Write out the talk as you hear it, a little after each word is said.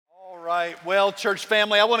right. Well, church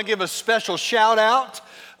family, I want to give a special shout out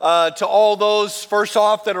to all those, first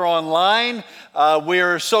off, that are online.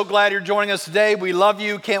 We're so glad you're joining us today. We love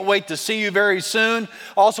you. Can't wait to see you very soon.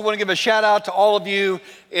 Also want to give a shout out to all of you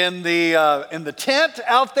in the tent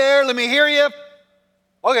out there. Let me hear you.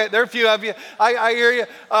 Okay, there are a few of you. I hear you.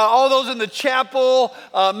 All those in the chapel,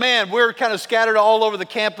 man, we're kind of scattered all over the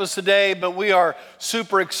campus today, but we are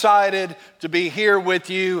super excited to be here with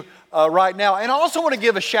you right now. And I also want to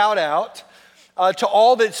give a shout out to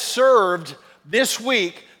all that served this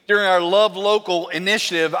week during our Love Local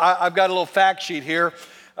initiative. I've got a little fact sheet here.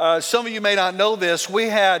 Some of you may not know this. We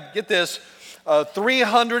had, get this,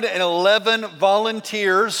 311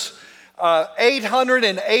 volunteers,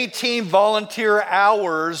 818 volunteer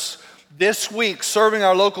hours this week serving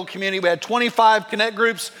our local community. We had 25 connect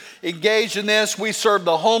groups engaged in this. We served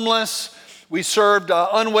the homeless. We served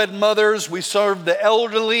unwed mothers. We served the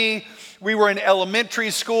elderly. We were in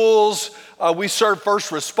elementary schools. We served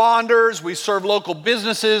first responders. We served local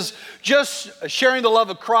businesses, just sharing the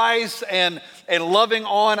love of Christ and loving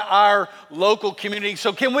on our local community.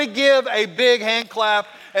 So can we give a big hand clap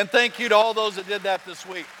and thank you to all those that did that this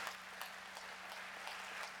week?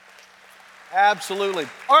 Absolutely.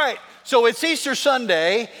 All right, so it's Easter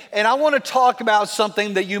Sunday, and I want to talk about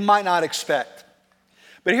something that you might not expect.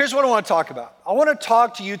 But here's what I want to talk about. I want to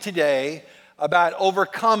talk to you today about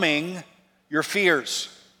overcoming your fears.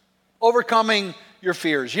 Overcoming your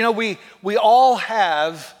fears. You know, we all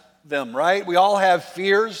have them, right? We all have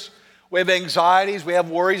fears. We have anxieties. We have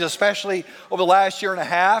worries, especially over the last year and a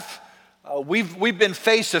half. We've been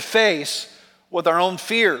face to face with our own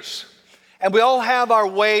fears. And we all have our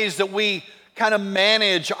ways that we kind of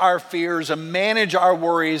manage our fears and manage our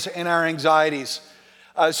worries and our anxieties.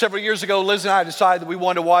 Several years ago, Liz and I decided that we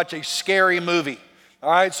wanted to watch a scary movie.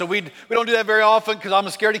 All right, so we don't do that very often because I'm a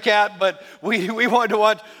scaredy cat, but we wanted to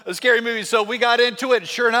watch a scary movie. So we got into it, and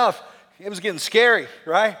sure enough, it was getting scary,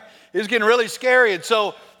 right? It was getting really scary. And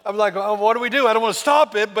so I was like, oh, what do we do? I don't want to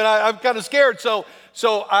stop it, but I'm kind of scared. So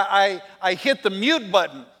I hit the mute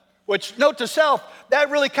button, which, note to self, that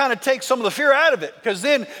really kind of takes some of the fear out of it, because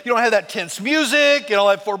then you don't have that tense music,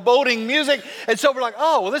 that foreboding music. And so we're like,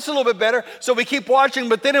 oh, well, this is a little bit better. So we keep watching,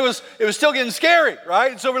 but then it was still getting scary,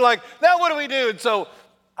 right? And so we're like, now what do we do? And so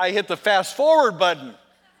I hit the fast forward button.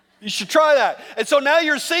 You should try that. And so now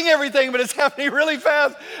you're seeing everything, but it's happening really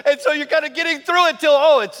fast. And so you're kind of getting through it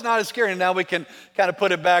till, it's not as scary. And now we can kind of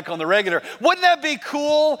put it back on the regular. Wouldn't that be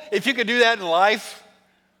cool if you could do that in life?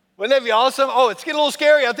 Wouldn't that be awesome? Oh, it's getting a little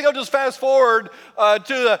scary. I think I'll just fast forward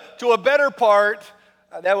to a better part.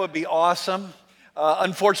 That would be awesome.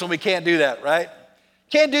 Unfortunately, we can't do that, right?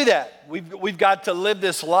 Can't do that. We've got to live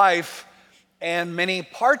this life, and many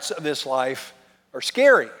parts of this life are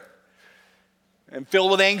scary and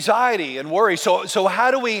filled with anxiety and worry. So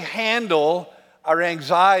how do we handle our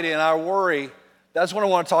anxiety and our worry? That's what I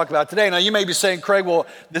want to talk about today. Now, you may be saying, Craig, well,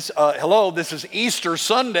 this is Easter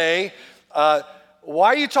Sunday. Why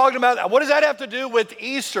are you talking about that? What does that have to do with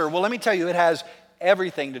Easter? Well, let me tell you, it has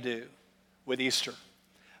everything to do with Easter.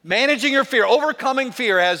 Managing your fear, overcoming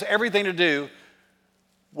fear has everything to do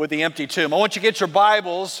with the empty tomb. I want you to get your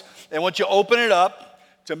Bibles and I want you to open it up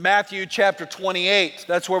to Matthew chapter 28.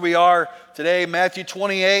 That's where we are today, Matthew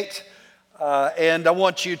 28. And I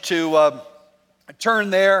want you to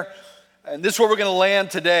turn there. And this is where we're going to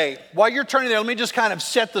land today. While you're turning there, let me just kind of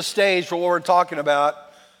set the stage for what we're talking about.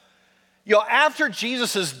 After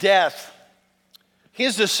Jesus' death,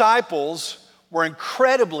 his disciples were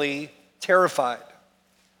incredibly terrified.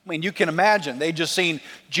 I mean, you can imagine. They'd just seen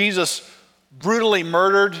Jesus brutally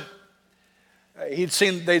murdered. They'd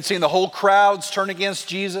seen the whole crowds turn against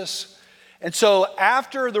Jesus. And so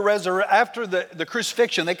after the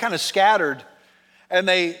crucifixion, they kind of scattered, and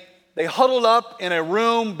they huddled up in a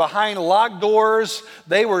room behind locked doors.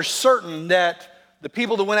 They were certain that the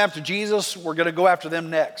people that went after Jesus were going to go after them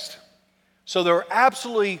next. So they were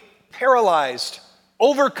absolutely paralyzed,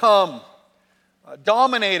 overcome,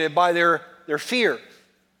 dominated by their fear.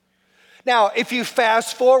 Now, if you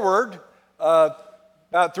fast forward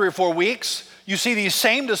about 3 or 4 weeks, you see these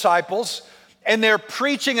same disciples, and they're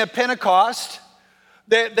preaching at Pentecost.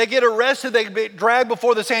 They get arrested, they get dragged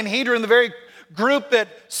before the Sanhedrin, the very group that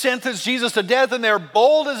sentenced Jesus to death, and they're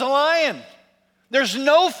bold as a lion. There's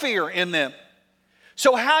no fear in them.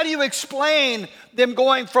 So how do you explain them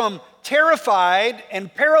going from terrified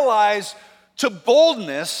and paralyzed to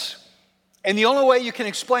boldness? And the only way you can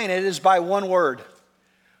explain it is by one word: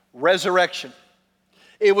 resurrection.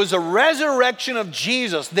 It was a resurrection of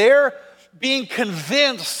Jesus. They're being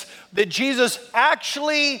convinced that Jesus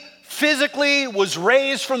actually physically was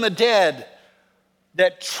raised from the dead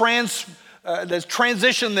that that's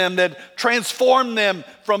transitioned them, that transformed them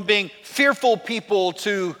from being fearful people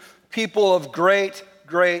to people of great,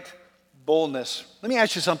 great boldness. Let me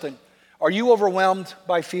ask you something. Are you overwhelmed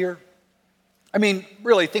by fear? I mean,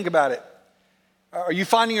 really, think about it. Are you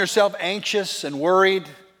finding yourself anxious and worried?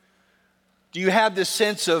 Do you have this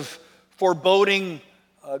sense of foreboding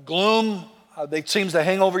gloom that seems to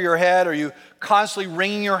hang over your head? Are you constantly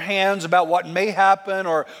wringing your hands about what may happen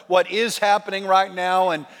or what is happening right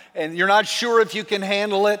now, and you're not sure if you can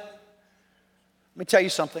handle it? Let me tell you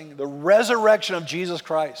something. The resurrection of Jesus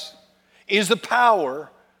Christ is the power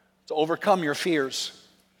to overcome your fears.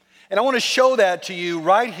 And I want to show that to you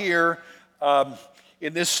right here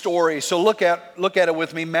in this story. So look at it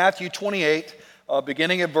with me, Matthew 28,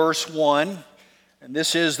 beginning at verse 1. And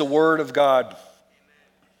this is the word of God.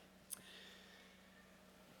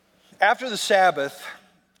 After the Sabbath,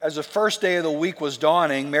 as the first day of the week was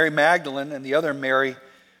dawning, Mary Magdalene and the other Mary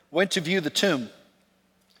went to view the tomb.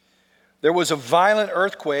 There was a violent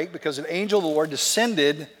earthquake because an angel of the Lord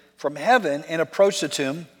descended from heaven and approached the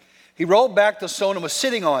tomb. He rolled back the stone and was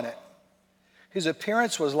sitting on it. His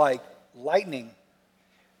appearance was like lightning,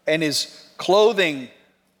 and his clothing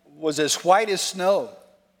was as white as snow.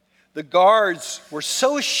 The guards were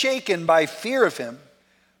so shaken by fear of him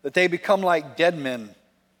that they become like dead men.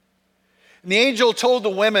 And the angel told the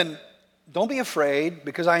women, "Don't be afraid,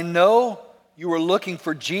 because I know you were looking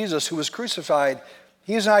for Jesus who was crucified.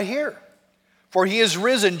 He is not here, for he is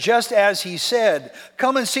risen just as he said.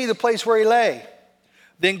 Come and see the place where he lay.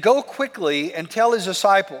 Then go quickly and tell his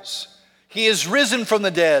disciples, he is risen from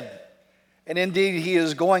the dead. And indeed, he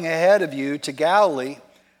is going ahead of you to Galilee,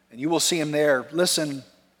 and you will see him there. Listen,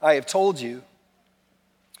 I have told you."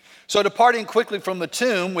 So departing quickly from the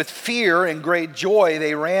tomb with fear and great joy,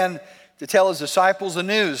 they ran to tell his disciples the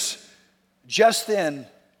news. Just then,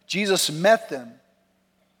 Jesus met them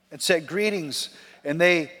and said, "Greetings." And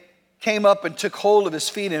they came up and took hold of his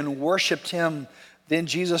feet and worshiped him. Then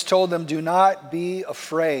Jesus told them, "Do not be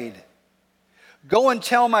afraid. Go and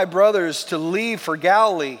tell my brothers to leave for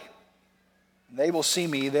Galilee. They will see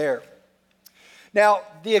me there." Now,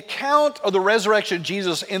 the account of the resurrection of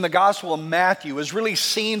Jesus in the Gospel of Matthew is really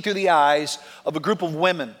seen through the eyes of a group of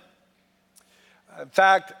women. In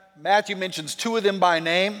fact, Matthew mentions two of them by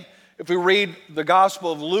name. If we read the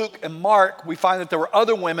Gospel of Luke and Mark, we find that there were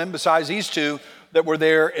other women besides these two that were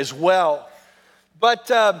there as well. But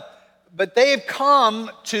they have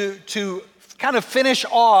come to kind of finish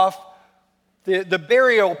off the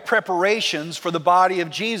burial preparations for the body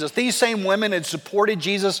of Jesus. These same women had supported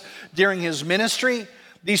Jesus during his ministry.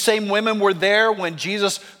 These same women were there when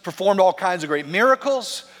Jesus performed all kinds of great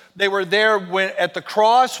miracles. They were there at the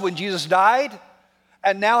cross when Jesus died.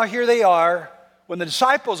 And now here they are, when the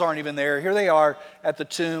disciples aren't even there, here they are at the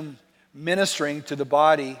tomb ministering to the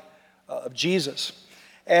body of Jesus.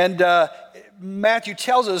 And Matthew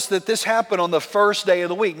tells us that this happened on the first day of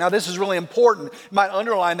the week. Now, this is really important. You might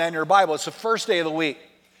underline that in your Bible. It's the first day of the week.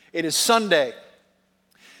 It is Sunday.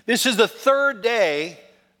 This is the third day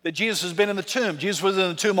that Jesus has been in the tomb. Jesus was in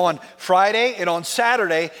the tomb on Friday and on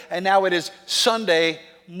Saturday, and now it is Sunday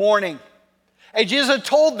morning. And Jesus had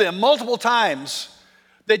told them multiple times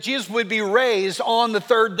that Jesus would be raised on the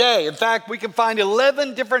third day. In fact, we can find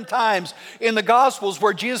 11 different times in the Gospels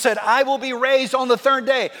where Jesus said, "I will be raised on the third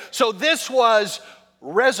day." So this was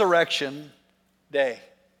Resurrection Day.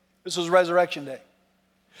 This was Resurrection Day.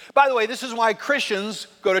 By the way, this is why Christians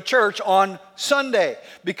go to church on Sunday,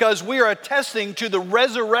 because we are attesting to the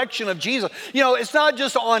resurrection of Jesus. You know, it's not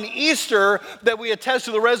just on Easter that we attest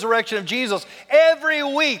to the resurrection of Jesus. Every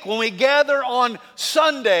week when we gather on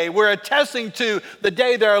Sunday, we're attesting to the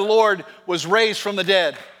day that our Lord was raised from the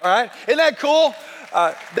dead. All right? Isn't that cool?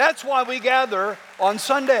 That's why we gather on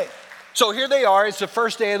Sunday. So here they are. It's the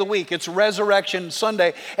first day of the week. It's Resurrection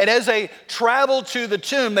Sunday. And as they traveled to the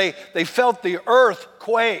tomb, they felt the earth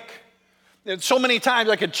quake. And so many times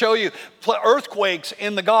I could show you earthquakes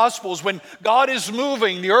in the Gospels. When God is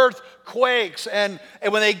moving, the earth quakes. And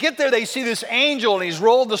when they get there, they see this angel, and he's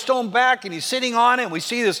rolled the stone back, and he's sitting on it. And we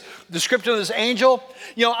see this description of this angel.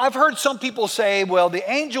 You know, I've heard some people say, well, the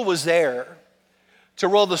angel was there to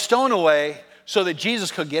roll the stone away so that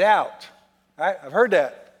Jesus could get out. Right? I've heard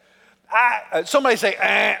that. Somebody say,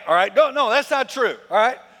 all right. No, that's not true, all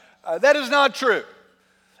right? That is not true.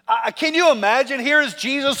 Can you imagine? Here is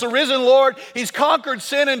Jesus, the risen Lord. He's conquered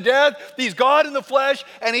sin and death. He's God in the flesh,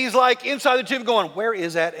 and he's like inside the tomb going, where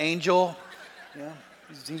is that angel? Yeah,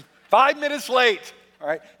 he's 5 minutes late, all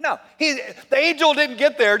right? No, the angel didn't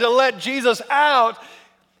get there to let Jesus out.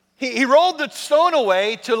 He rolled the stone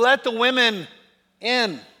away to let the women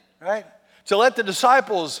in, right? To let the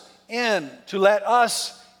disciples in, to let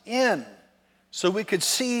us in. so we could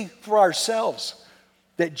see for ourselves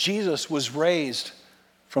that Jesus was raised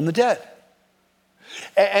from the dead.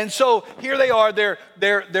 And so here they are,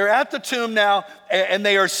 they're at the tomb now, and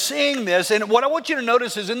they are seeing this. And what I want you to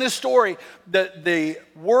notice is in this story, the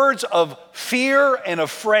words of fear and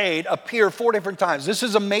afraid appear 4 different times. This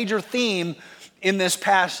is a major theme in this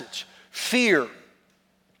passage. Fear.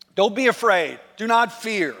 Don't be afraid. Do not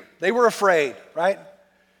fear. They were afraid, right?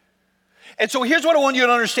 And so here's what I want you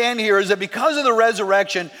to understand here is that because of the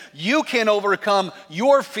resurrection, you can overcome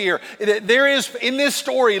your fear. There is in this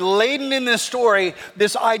story, laden in this story,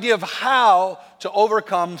 this idea of how to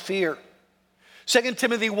overcome fear. 2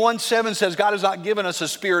 Timothy 1:7 says, God has not given us a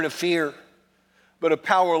spirit of fear, but of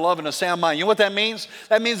power, love, and a sound mind. You know what that means?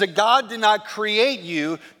 That means that God did not create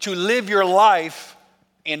you to live your life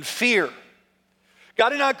in fear. God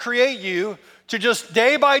did not create you to just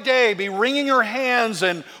day by day be wringing your hands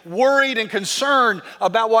and worried and concerned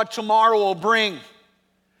about what tomorrow will bring.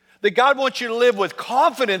 That God wants you to live with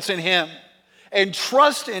confidence in Him and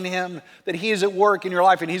trust in Him that He is at work in your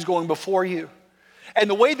life and He's going before you. And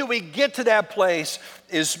the way that we get to that place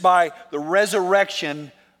is by the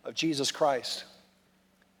resurrection of Jesus Christ.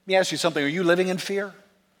 Let me ask you something. Are you living in fear?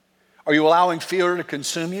 Are you allowing fear to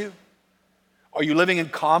consume you? Are you living in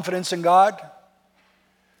confidence in God?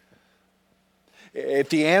 If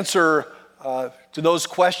the answer to those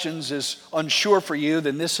questions is unsure for you,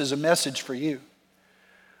 then this is a message for you.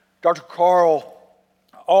 Dr. Karl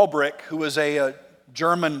Albrecht, who was a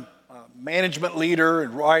German management leader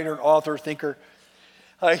and writer, and author, thinker,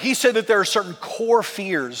 he said that there are certain core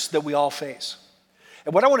fears that we all face.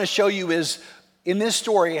 And what I want to show you is in this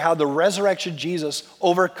story how the resurrection of Jesus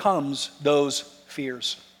overcomes those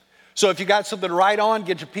fears. So if you got something to write on,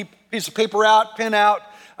 get your piece of paper out, pen out,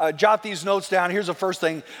 jot these notes down. Here's the first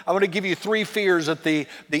thing. I want to give you 3 fears that the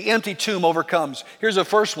empty tomb overcomes. Here's the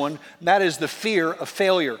first one, and that is the fear of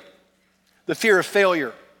failure. The fear of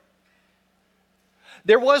failure.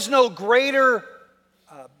 There was no greater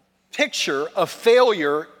picture of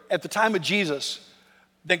failure at the time of Jesus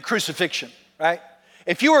than crucifixion, right?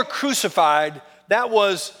 If you were crucified, that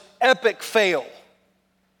was epic fail.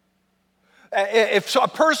 If a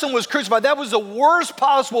person was crucified, that was the worst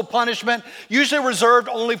possible punishment, usually reserved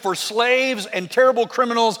only for slaves and terrible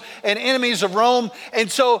criminals and enemies of Rome.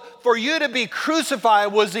 And so for you to be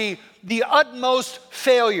crucified was the utmost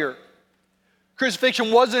failure.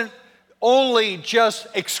 Crucifixion wasn't only just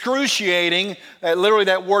excruciating. Literally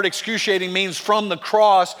that word excruciating means from the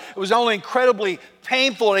cross. It was not only incredibly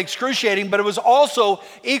painful and excruciating, but it was also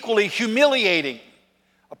equally humiliating.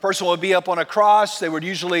 A person would be up on a cross, they would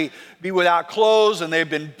usually be without clothes, and they've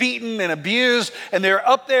been beaten and abused, and they're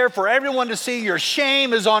up there for everyone to see. Your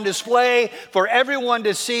shame is on display for everyone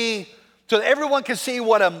to see, so that everyone can see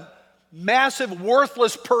what a massive,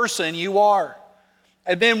 worthless person you are.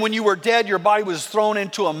 And then when you were dead, your body was thrown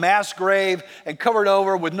into a mass grave and covered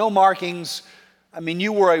over with no markings. I mean,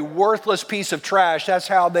 you were a worthless piece of trash. That's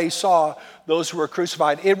how they saw those who were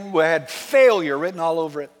crucified. It had failure written all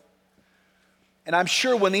over it. And I'm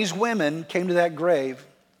sure when these women came to that grave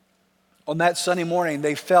on that Sunday morning,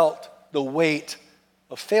 they felt the weight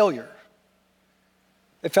of failure.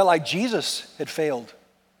 They felt like Jesus had failed.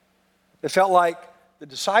 They felt like the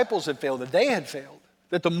disciples had failed, that they had failed,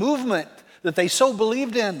 that the movement that they so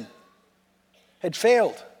believed in had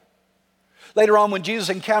failed. Later on, when Jesus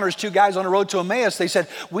encounters 2 guys on the road to Emmaus, they said,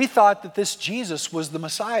 we thought that this Jesus was the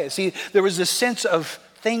Messiah. See, there was this sense of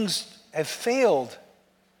things have failed.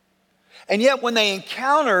 And yet when they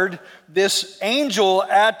encountered this angel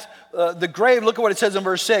at the grave, look at what it says in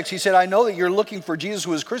verse 6. He said, I know that you're looking for Jesus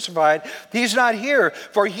who was crucified. He's not here,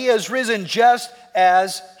 for he has risen just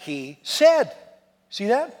as he said. See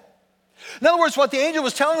that? In other words, what the angel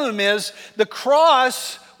was telling them is the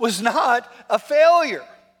cross was not a failure.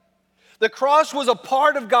 The cross was a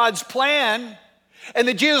part of God's plan, and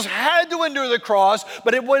that Jesus had to endure the cross,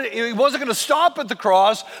 but it wasn't going to stop at the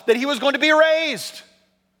cross, that he was going to be raised.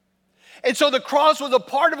 And so the cross was a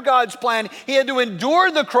part of God's plan. He had to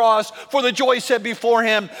endure the cross for the joy set before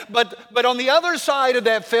him. But on the other side of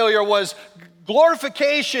that failure was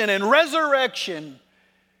glorification and resurrection.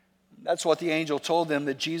 That's what the angel told them,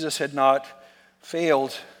 that Jesus had not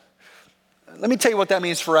failed. Let me tell you what that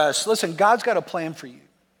means for us. Listen, God's got a plan for you.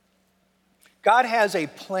 God has a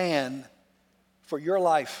plan for your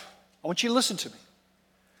life. I want you to listen to me.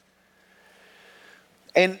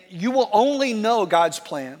 And you will only know God's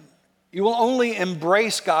plan. You will only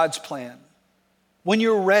embrace God's plan when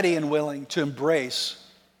you're ready and willing to embrace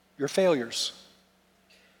your failures.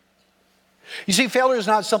 You see, failure is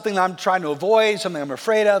not something that I'm trying to avoid, something I'm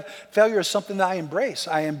afraid of. Failure is something that I embrace.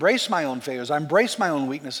 I embrace my own failures. I embrace my own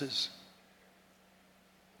weaknesses.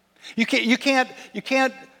 You can't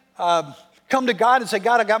come to God and say,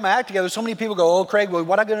 God, I got my act together. So many people go, oh, Craig, well,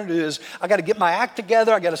 what I'm going to do is I got to get my act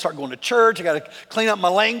together. I got to start going to church. I got to clean up my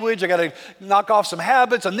language. I got to knock off some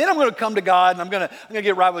habits. And then I'm going to come to God and I'm going to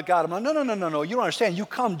get right with God. I'm like, no. You don't understand. You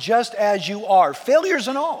come just as you are, failures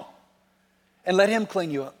and all. And let him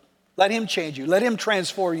clean you up. Let him change you. Let him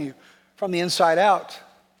transform you from the inside out.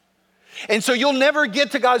 And so you'll never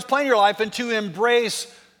get to God's plan in your life and to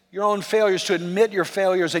embrace your own failures, to admit your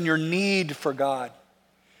failures and your need for God.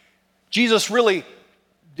 Jesus really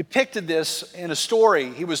depicted this in a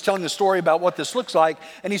story. He was telling a story about what this looks like.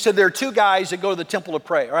 And he said there are two guys that go to the temple to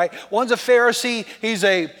pray, all right? One's a Pharisee.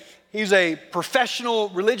 He's a professional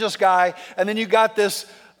religious guy. And then you got this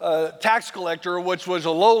tax collector, which was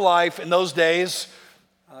a lowlife in those days.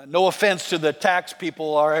 No offense to the tax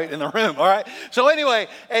people, all right, in the room, all right? So anyway,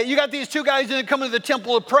 you got these two guys that come to the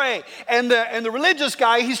temple to pray. And the religious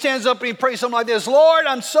guy, he stands up and he prays something like this: Lord,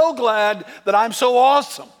 I'm so glad that I'm so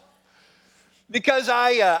awesome. Because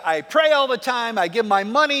I pray all the time, I give my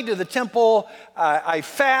money to the temple, I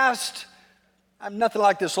fast. I'm nothing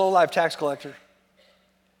like this low-life tax collector.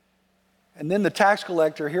 And then the tax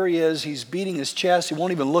collector, here he is, he's beating his chest, he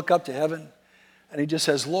won't even look up to heaven. And he just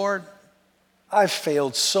says, Lord, I've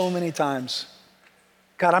failed so many times.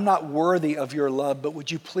 God, I'm not worthy of your love, but would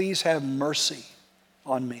you please have mercy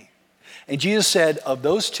on me? And Jesus said, of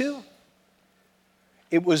those two,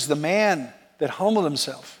 it was the man that humbled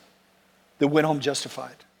himself that went home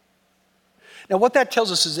justified. Now, what that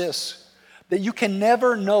tells us is this, that you can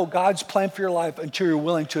never know God's plan for your life until you're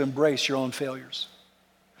willing to embrace your own failures.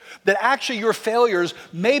 That actually your failures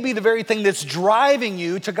may be the very thing that's driving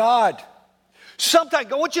you to God.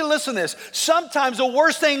 Sometimes, I want you to listen to this. Sometimes the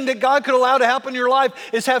worst thing that God could allow to happen in your life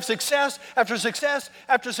is have success after success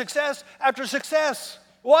after success after success.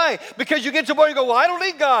 Why? Because you get to a point and you go, well, I don't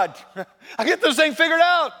need God. I get this thing figured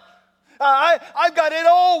out. I've got it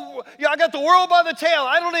all. I got the world by the tail.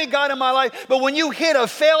 I don't need God in my life. But when you hit a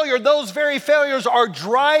failure, those very failures are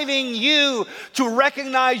driving you to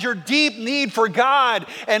recognize your deep need for God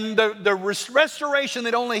and the restoration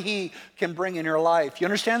that only He can bring in your life. You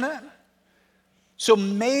understand that? So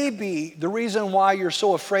maybe the reason why you're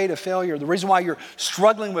so afraid of failure, the reason why you're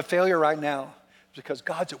struggling with failure right now is because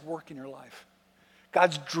God's at work in your life.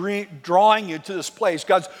 God's drawing you to this place.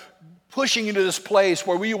 God's pushing you to this place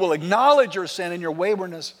where you will acknowledge your sin and your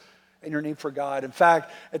waywardness and your need for God. In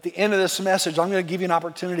fact, at the end of this message, I'm going to give you an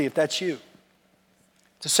opportunity, if that's you,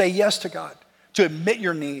 to say yes to God, to admit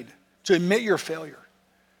your need, to admit your failure,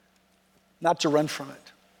 not to run from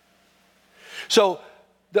it. So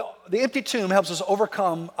the empty tomb helps us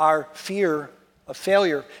overcome our fear of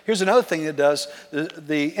failure. Here's another thing it does.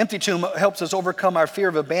 The empty tomb helps us overcome our fear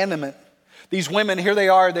of abandonment. These women, here they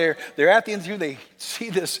are, they're at the end of the tomb, they see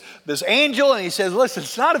this angel, and he says, listen,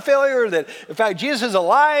 it's not a failure, that in fact Jesus is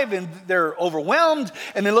alive, and they're overwhelmed.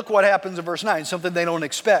 And then look what happens in verse 9, something they don't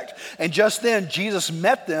expect. And just then Jesus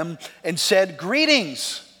met them and said,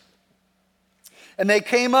 greetings. And they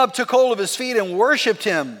came up, took hold of his feet, and worshiped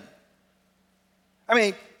him. I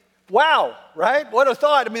mean, wow, right? What a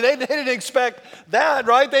thought. I mean, they didn't expect that,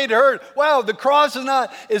 right? They'd heard, wow, the cross is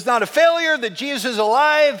not a failure, that Jesus is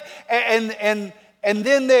alive, and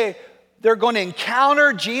then they're going to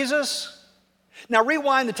encounter Jesus. Now,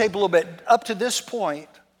 rewind the tape a little bit. Up to this point,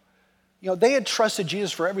 they had trusted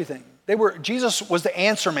Jesus for everything. Jesus was the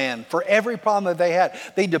answer man for every problem that they had.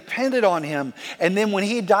 They depended on him, and then when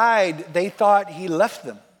he died, they thought he left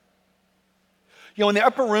them. In the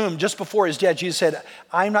upper room, just before his death, Jesus said,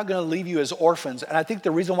 I'm not going to leave you as orphans. And I think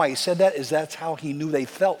the reason why he said that is that's how he knew they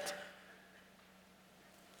felt.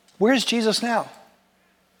 Where's Jesus now?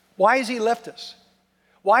 Why has he left us?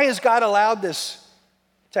 Why has God allowed this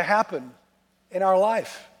to happen in our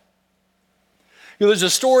life? There's a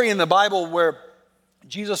story in the Bible where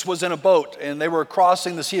Jesus was in a boat and they were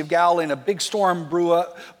crossing the Sea of Galilee, and a big storm blew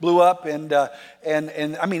up, and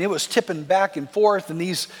I mean, it was tipping back and forth, and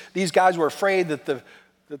these guys were afraid that the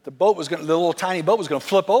little tiny boat was going to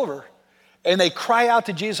flip over. And they cry out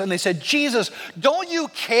to Jesus and they said, Jesus, don't you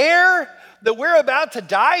care that we're about to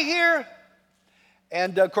die here?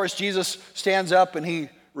 And of course, Jesus stands up and he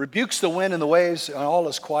rebukes the wind and the waves, and all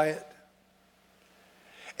is quiet.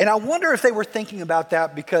 And I wonder if they were thinking about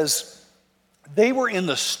that because they were in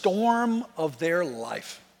the storm of their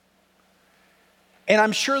life. And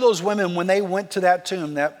I'm sure those women, when they went to that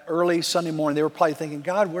tomb that early Sunday morning, they were probably thinking,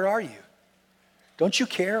 God, where are you? Don't you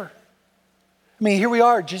care? I mean, here we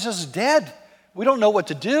are. Jesus is dead. We don't know what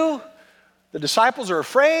to do. The disciples are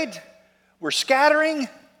afraid. We're scattering.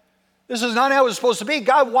 This is not how it's supposed to be.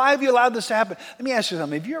 God, why have you allowed this to happen? Let me ask you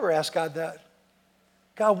something. Have you ever asked God that?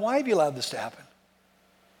 God, why have you allowed this to happen?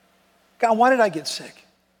 God, why did I get sick?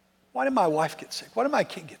 Why did my wife get sick? Why did my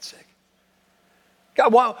kid get sick?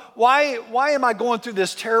 God, why am I going through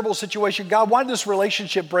this terrible situation? God, why did this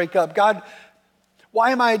relationship break up? God,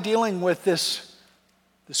 why am I dealing with this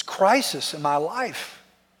crisis in my life?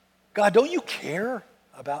 God, don't you care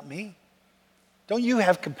about me? Don't you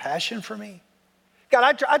have compassion for me?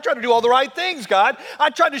 God, I try to do all the right things, God.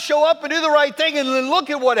 I tried to show up and do the right thing, and then look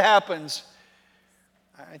at what happens.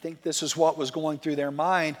 I think this is what was going through their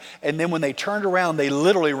mind. And then when they turned around, they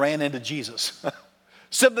literally ran into Jesus.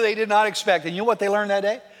 Something they did not expect. And you know what they learned that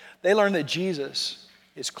day? They learned that Jesus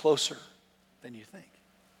is closer than you think.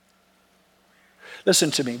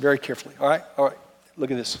 Listen to me very carefully, all right? All right,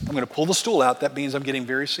 look at this. I'm going to pull the stool out. That means I'm getting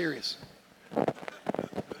very serious.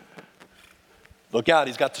 Look out,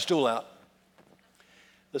 he's got the stool out.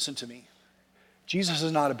 Listen to me. Jesus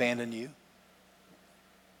has not abandoned you.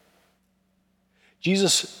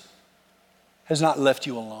 Jesus has not left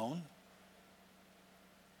you alone.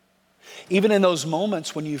 Even in those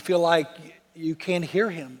moments when you feel like you can't hear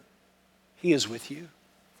him, he is with you.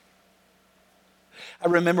 I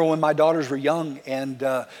remember when my daughters were young, and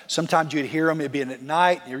sometimes you'd hear them, it'd be at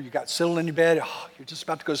night, you got settled in your bed, you're just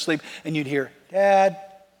about to go to sleep, and you'd hear, Dad.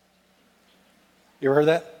 You ever heard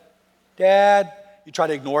that? Dad. You try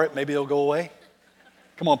to ignore it, maybe it'll go away.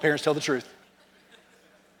 Come on, parents, tell the truth.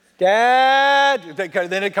 Dad.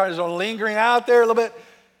 Then it kind of is lingering out there a little bit.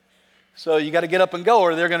 So you got to get up and go,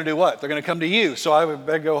 or they're going to do what? They're going to come to you. So I would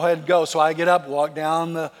better go ahead and go. So I get up, walk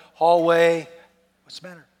down the hallway. What's the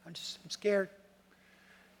matter? I'm scared.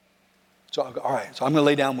 So I'll go, all right, so I'm going to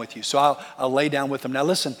lay down with you. So I'll lay down with them. Now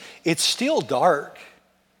listen, it's still dark,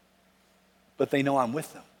 but they know I'm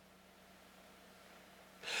with them.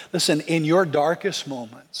 Listen, in your darkest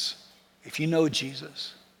moments, if you know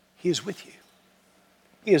Jesus, he is with you.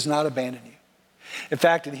 He has not abandoned you. In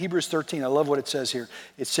fact, in Hebrews 13, I love what it says here.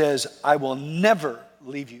 It says, I will never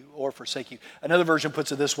leave you or forsake you. Another version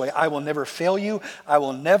puts it this way, I will never fail you. I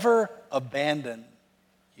will never abandon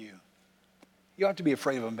you. You don't have to be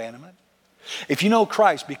afraid of abandonment. If you know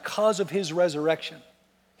Christ, because of his resurrection,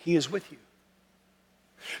 he is with you.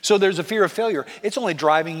 So there's a fear of failure. It's only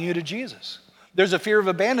driving you to Jesus. There's a fear of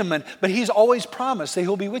abandonment, but he's always promised that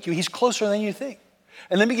he'll be with you. He's closer than you think.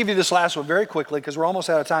 And let me give you this last one very quickly because we're almost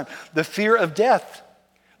out of time. The fear of death.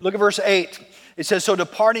 Look at verse 8. It says, so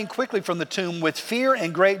departing quickly from the tomb with fear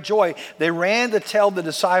and great joy, they ran to tell the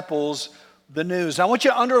disciples the news. Now, I want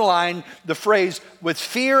you to underline the phrase, with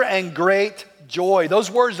fear and great joy. Those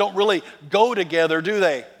words don't really go together, do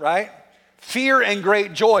they? Right? Fear and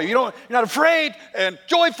great joy. You're not afraid and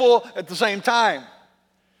joyful at the same time.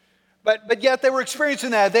 But yet they were experiencing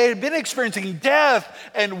that. They had been experiencing death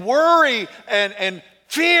and worry and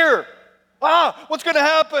fear. What's going to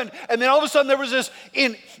happen? And then all of a sudden there was this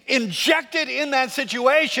injected in that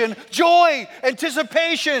situation, joy,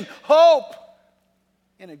 anticipation, hope.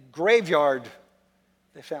 In a graveyard,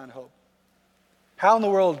 they found hope. How in the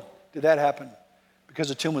world did that happen? Because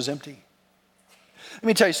the tomb was empty. Let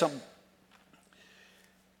me tell you something.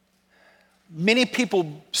 Many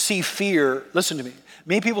people see fear, listen to me,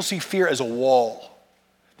 many people see fear as a wall,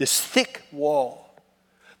 this thick wall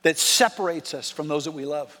that separates us from those that we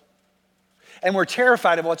love. And we're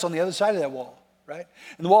terrified of what's on the other side of that wall, right?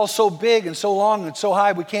 And the wall's so big and so long and so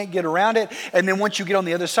high, we can't get around it. And then once you get on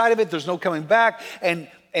the other side of it, there's no coming back. And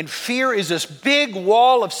fear is this big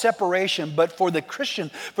wall of separation. But for the Christian,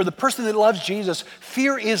 for the person that loves Jesus,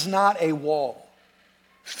 fear is not a wall.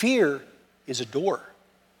 Fear is a door.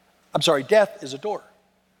 Death is a door.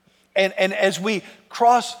 And as we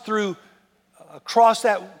cross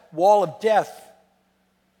that wall of death,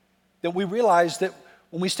 that we realize that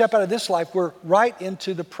when we step out of this life, we're right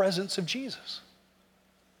into the presence of Jesus.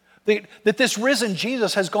 That this risen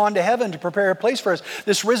Jesus has gone to heaven to prepare a place for us.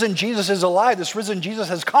 This risen Jesus is alive. This risen Jesus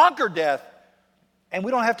has conquered death. And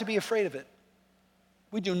we don't have to be afraid of it.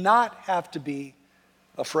 We do not have to be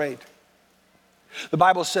afraid. The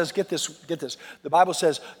Bible says, get this. The Bible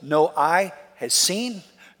says, no eye has seen,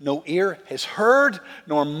 no ear has heard,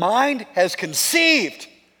 nor mind has conceived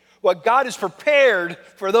what God has prepared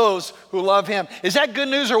for those who love him. Is that good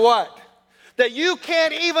news or what? That you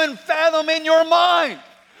can't even fathom in your mind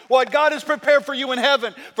what God has prepared for you in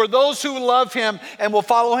heaven, for those who love him and will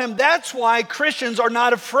follow him. That's why Christians are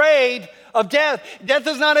not afraid of death. Death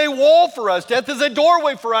is not a wall for us. Death is a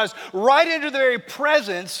doorway for us right into the very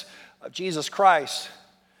presence of Jesus Christ.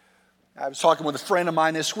 I was talking with a friend of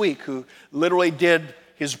mine this week who literally did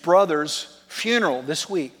his brother's funeral this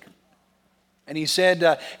week. And he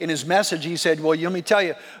said in his message, he said, well, let me tell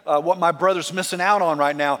you what my brother's missing out on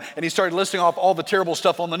right now. And he started listing off all the terrible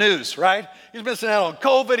stuff on the news, right? He's missing out on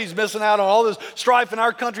COVID. He's missing out on all this strife in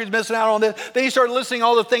our country. He's missing out on this. Then he started listing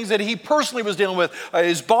all the things that he personally was dealing with.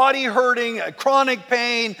 His body hurting, chronic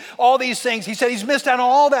pain, all these things. He said he's missed out on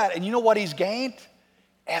all that. And you know what he's gained?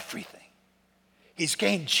 Everything. He's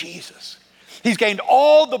gained Jesus. He's gained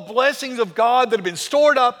all the blessings of God that have been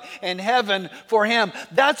stored up in heaven for him.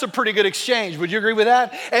 That's a pretty good exchange. Would you agree with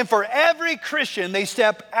that? And for every Christian, they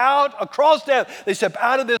step out across death. They step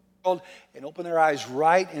out of this world and open their eyes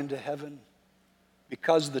right into heaven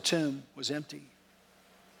because the tomb was empty.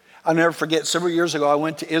 I'll never forget, several years ago, I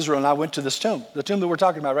went to Israel and I went to this tomb, the tomb that we're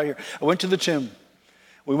talking about right here. I went to the tomb.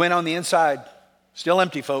 We went on the inside. Still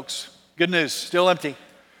empty, folks. Good news, still empty.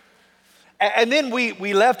 And then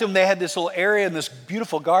we left them. They had this little area in this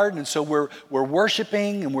beautiful garden. And so we're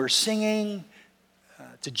worshiping and we're singing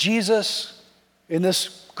to Jesus in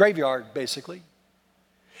this graveyard, basically.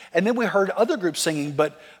 And then we heard other groups singing,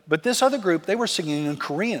 but this other group, they were singing in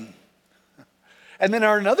Korean. And then I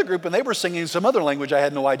heard another group, and they were singing in some other language. I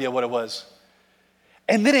had no idea what it was.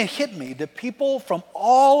 And then it hit me that people from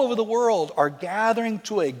all over the world are gathering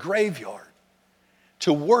to a graveyard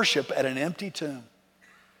to worship at an empty tomb.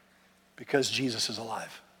 Because Jesus is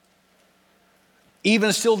alive.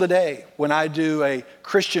 Even still today, when I do a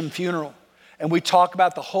Christian funeral and we talk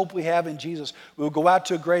about the hope we have in Jesus, we'll go out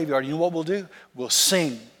to a graveyard. You know what we'll do? We'll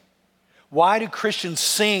sing. Why do Christians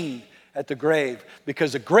sing at the grave?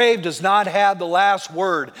 Because the grave does not have the last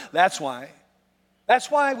word. That's why.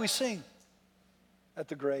 That's why we sing at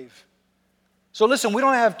the grave. So listen, we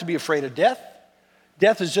don't have to be afraid of death.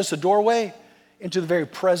 Death is just a doorway into the very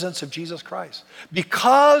presence of Jesus Christ.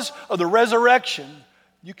 Because of the resurrection,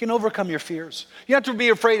 you can overcome your fears. You don't have to be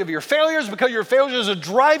afraid of your failures because your failures will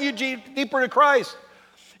drive you deeper to Christ.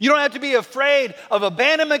 You don't have to be afraid of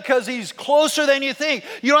abandonment because he's closer than you think.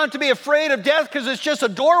 You don't have to be afraid of death because it's just a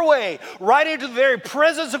doorway right into the very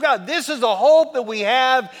presence of God. This is the hope that we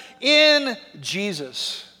have in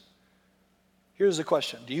Jesus. Here's the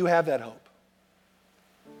question. Do you have that hope?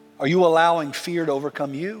 Are you allowing fear to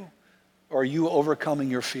overcome you? Or are you overcoming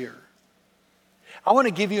your fear? I want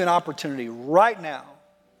to give you an opportunity right now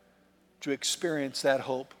to experience that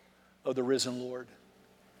hope of the risen Lord.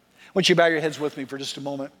 I want you to bow your heads with me for just a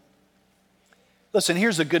moment. Listen,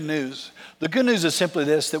 here's the good news. The good news is simply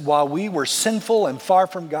this, that while we were sinful and far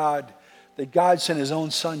from God, that God sent his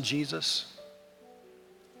own son, Jesus.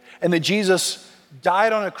 And that Jesus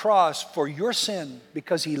died on a cross for your sin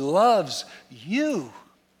because he loves you.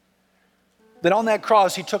 That on that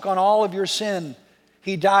cross, he took on all of your sin.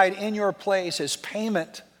 He died in your place as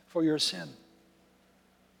payment for your sin.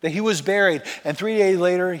 That he was buried, and 3 days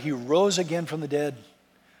later, he rose again from the dead,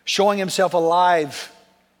 showing himself alive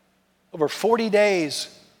over 40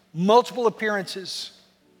 days, multiple appearances.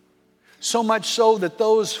 So much so that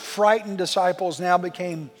those frightened disciples now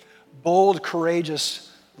became bold,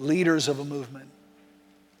 courageous leaders of a movement.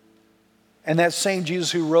 And that same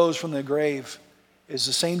Jesus who rose from the grave is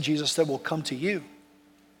the same Jesus that will come to you,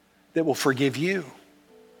 that will forgive you,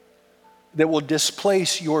 that will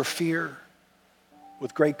displace your fear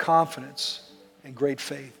with great confidence and great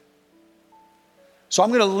faith. So I'm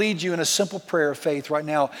going to lead you in a simple prayer of faith right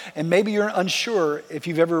now. And maybe you're unsure if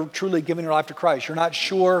you've ever truly given your life to Christ. You're not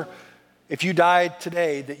sure if you died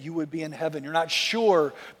today that you would be in heaven. You're not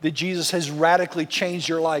sure that Jesus has radically changed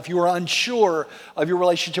your life. You are unsure of your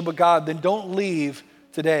relationship with God. Then don't leave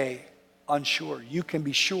today unsure. You can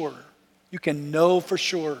be sure. You can know for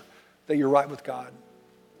sure that you're right with God.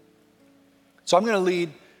 So I'm going to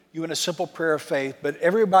lead you in a simple prayer of faith, but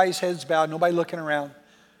everybody's heads bowed, nobody looking around.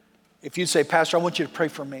 If you say, Pastor, I want you to pray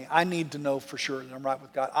for me. I need to know for sure that I'm right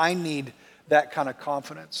with God. I need that kind of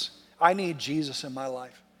confidence. I need Jesus in my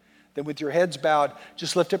life. Then with your heads bowed,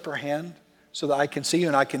 just lift up your hand so that I can see you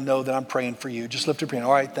and I can know that I'm praying for you. Just lift up your hand.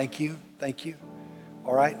 All right, thank you. Thank you.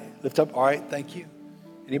 All right, lift up. All right, thank you.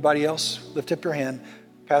 Anybody else? Lift up your hand.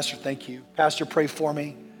 Pastor, thank you. Pastor, pray for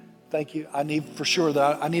me. Thank you. I need to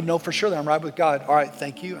know for sure that I'm right with God. All right,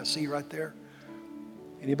 thank you. I see you right there.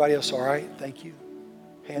 Anybody else? All right, thank you.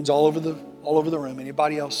 Hands all over the room.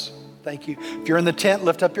 Anybody else? Thank you. If you're in the tent,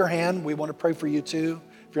 lift up your hand. We want to pray for you too.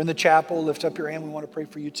 If you're in the chapel, lift up your hand. We want to pray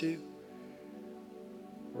for you too.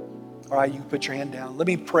 All right, you can put your hand down. Let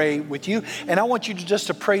me pray with you. And I want you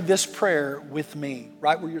to pray this prayer with me,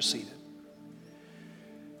 right where you're seated.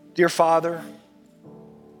 Dear Father,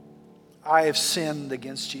 I have sinned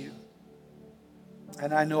against you.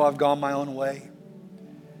 And I know I've gone my own way.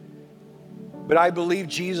 But I believe,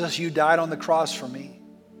 Jesus, you died on the cross for me.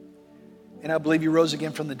 And I believe you rose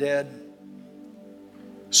again from the dead.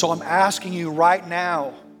 So I'm asking you right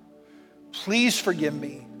now, please forgive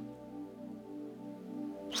me.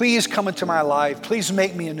 Please come into my life. Please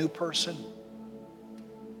make me a new person.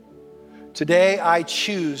 Today, I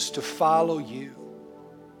choose to follow you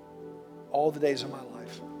all the days of my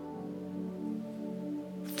life.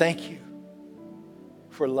 Thank you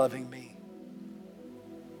for loving me.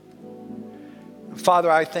 Father,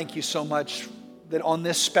 I thank you so much that on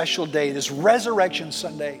this special day, this Resurrection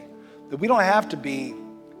Sunday, that we don't have to be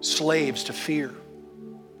slaves to fear.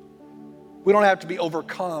 We don't have to be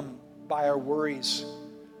overcome by our worries,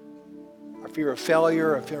 our fear of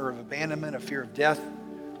failure, our fear of abandonment, our fear of death.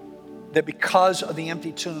 That because of the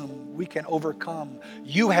empty tomb, we can overcome.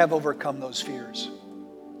 You have overcome those fears.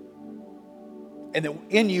 And that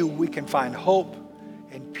in you, we can find hope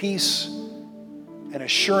and peace and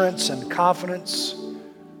assurance and confidence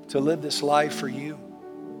to live this life for you.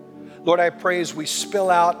 Lord, I pray as we spill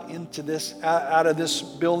out into this, out of this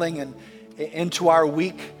building and into our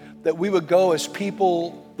week, that we would go as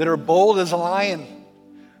people that are bold as a lion,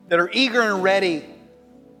 that are eager and ready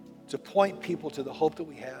to point people to the hope that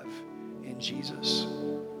we have in Jesus.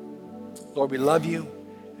 Lord, we love you,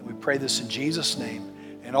 and we pray this in Jesus' name.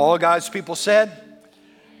 And all God's people said,